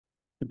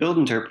To build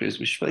interpreters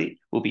with Shplait,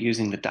 we'll be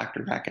using the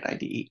DrRacket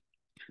IDE.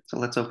 So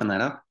let's open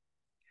that up.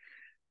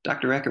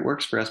 DrRacket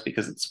works for us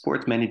because it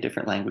supports many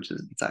different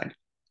languages inside.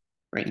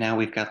 Right now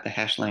we've got the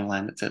hashlang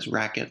line that says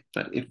racket,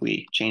 but if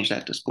we change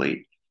that to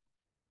Shplait,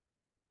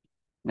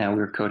 now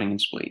we're coding in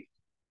Shplait.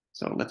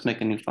 So let's make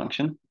a new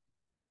function.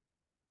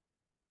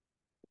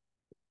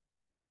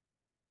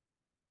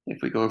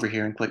 If we go over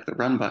here and click the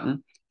run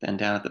button, then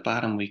down at the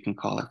bottom we can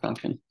call our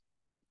function.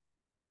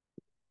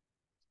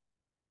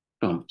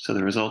 Boom, so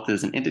the result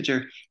is an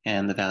integer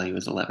and the value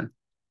is 11.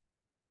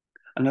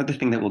 Another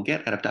thing that we'll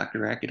get out of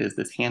DrRacket is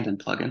this hand-in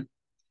plugin.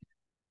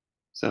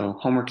 So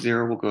homework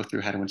 0 will go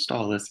through how to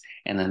install this,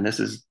 and then this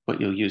is what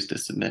you'll use to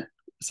submit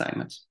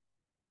assignments.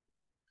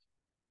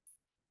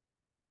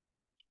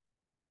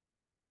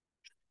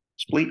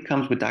 Shplait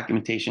comes with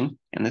documentation,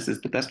 and this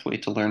is the best way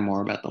to learn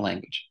more about the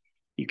language.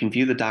 You can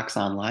view the docs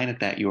online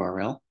at that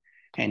URL,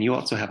 and you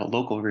also have a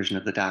local version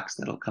of the docs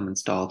that'll come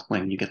installed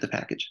when you get the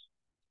package.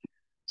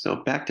 So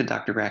back to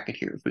DrRacket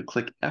here. If we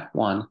click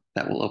F1,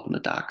 that will open the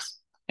docs.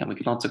 And we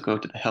can also go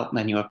to the help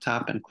menu up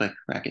top and click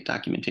Racket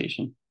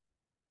documentation.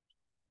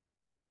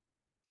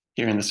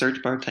 Here in the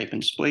search bar, type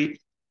in Shplait.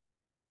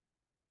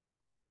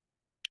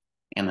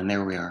 And then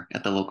there we are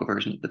at the local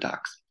version of the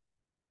docs.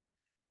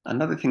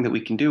 Another thing that we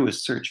can do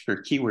is search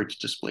for keywords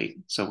to Shplait.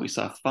 So we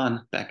saw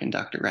fun back in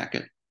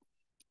DrRacket.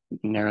 We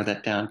can narrow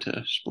that down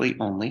to Shplait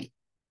only.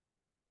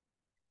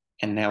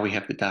 And now we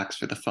have the docs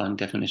for the fun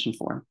definition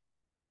form.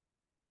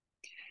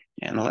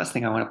 And the last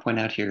thing I want to point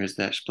out here is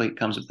that Shplait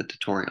comes with a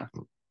tutorial.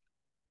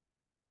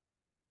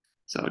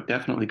 So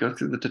definitely go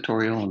through the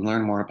tutorial and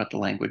learn more about the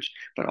language,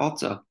 but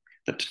also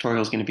the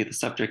tutorial is going to be the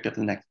subject of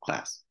the next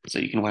class. So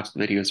you can watch the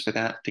videos for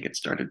that to get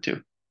started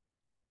too.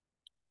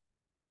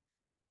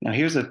 Now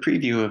here's a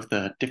preview of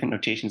the different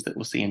notations that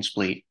we'll see in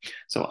Shplait.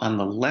 So on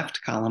the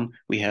left column,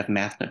 we have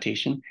math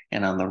notation,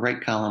 and on the right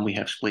column, we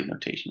have Shplait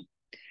notation.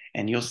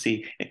 And you'll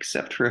see,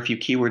 except for a few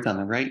keywords on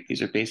the right,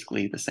 these are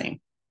basically the same.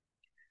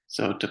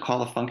 So to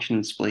call a function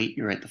in Shplait,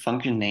 you write the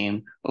function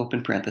name,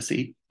 open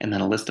parenthesis, and then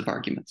a list of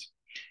arguments,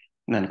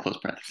 and then a close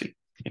parenthesis.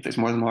 If there's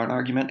more than one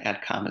argument,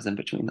 add commas in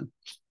between them.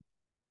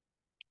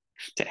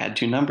 To add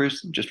two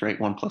numbers, just write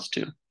 1 plus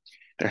 2.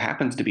 There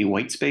happens to be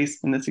white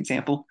space in this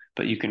example,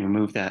 but you can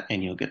remove that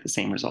and you'll get the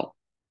same result.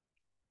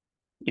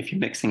 If you're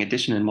mixing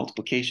addition and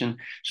multiplication,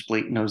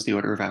 Shplait knows the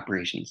order of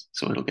operations,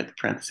 so it'll get the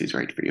parentheses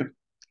right for you.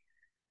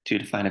 To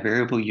define a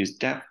variable, use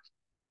def.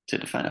 To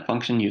define a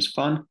function, use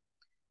fun.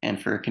 And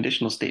for a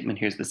conditional statement,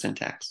 here's the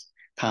syntax.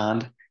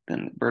 Cond,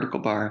 then the vertical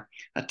bar,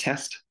 a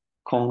test,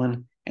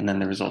 colon, and then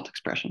the result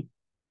expression.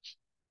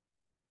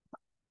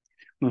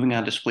 Moving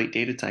on to Shplait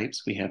data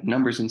types, we have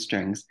numbers and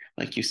strings,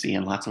 like you see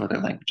in lots of other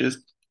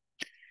languages.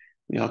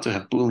 We also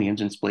have Booleans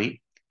in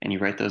Shplait, and you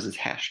write those as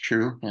hash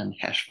true and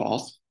hash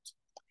false.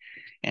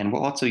 And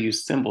we'll also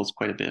use symbols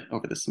quite a bit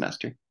over the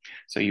semester.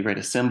 So you write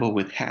a symbol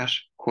with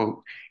hash,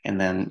 quote,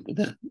 and then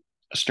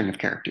a string of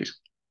characters.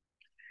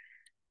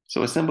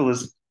 So a symbol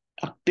is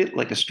a bit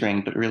like a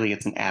string, but really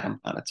it's an atom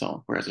on its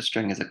own, whereas a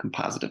string is a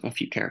composite of a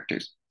few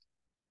characters.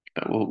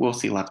 But we'll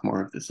see lots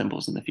more of the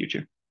symbols in the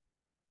future.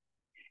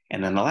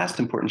 And then the last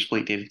important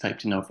Shplait data type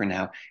to know for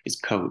now is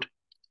code.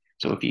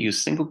 So if you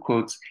use single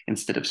quotes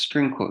instead of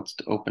string quotes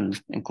to open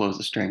and close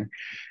a string,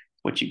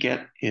 what you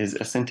get is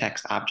a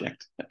syntax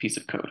object, a piece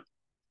of code.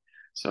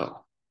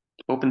 So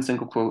open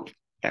single quote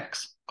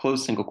X,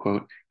 close single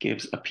quote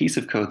gives a piece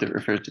of code that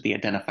refers to the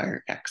identifier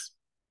X.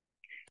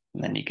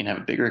 And then you can have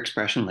a bigger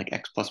expression like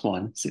X plus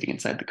 1 sitting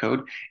inside the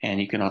code,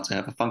 and you can also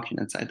have a function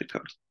inside the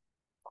code.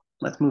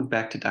 Let's move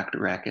back to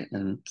DrRacket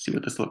and see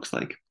what this looks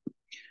like.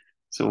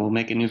 So we'll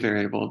make a new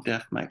variable,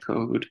 def my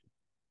code,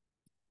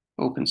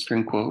 open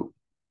string quote,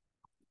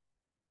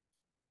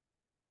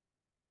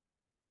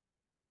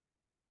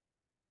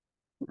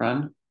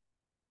 run.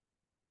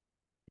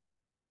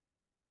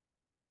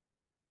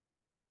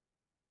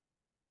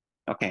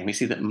 Okay, and we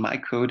see that my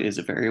code is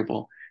a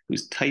variable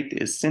whose type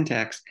is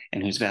syntax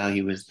and whose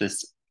value is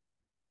this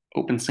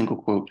open single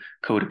quote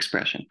code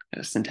expression,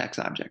 a syntax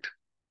object.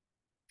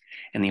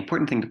 And the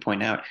important thing to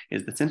point out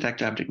is the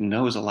syntax object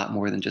knows a lot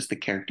more than just the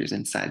characters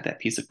inside that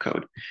piece of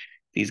code.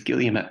 These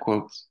Guillemette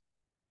quotes,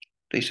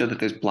 they show that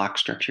there's block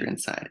structure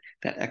inside.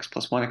 That X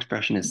plus 1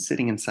 expression is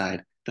sitting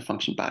inside the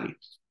function body.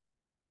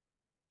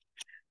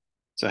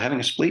 So having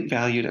a Shplait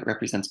value that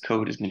represents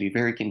code is going to be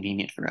very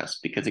convenient for us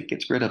because it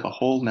gets rid of a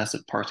whole mess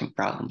of parsing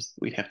problems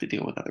we'd have to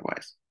deal with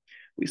otherwise.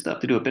 We still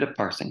have to do a bit of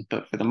parsing,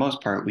 but for the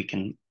most part, we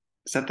can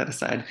set that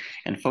aside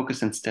and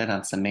focus instead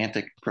on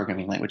semantic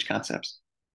programming language concepts.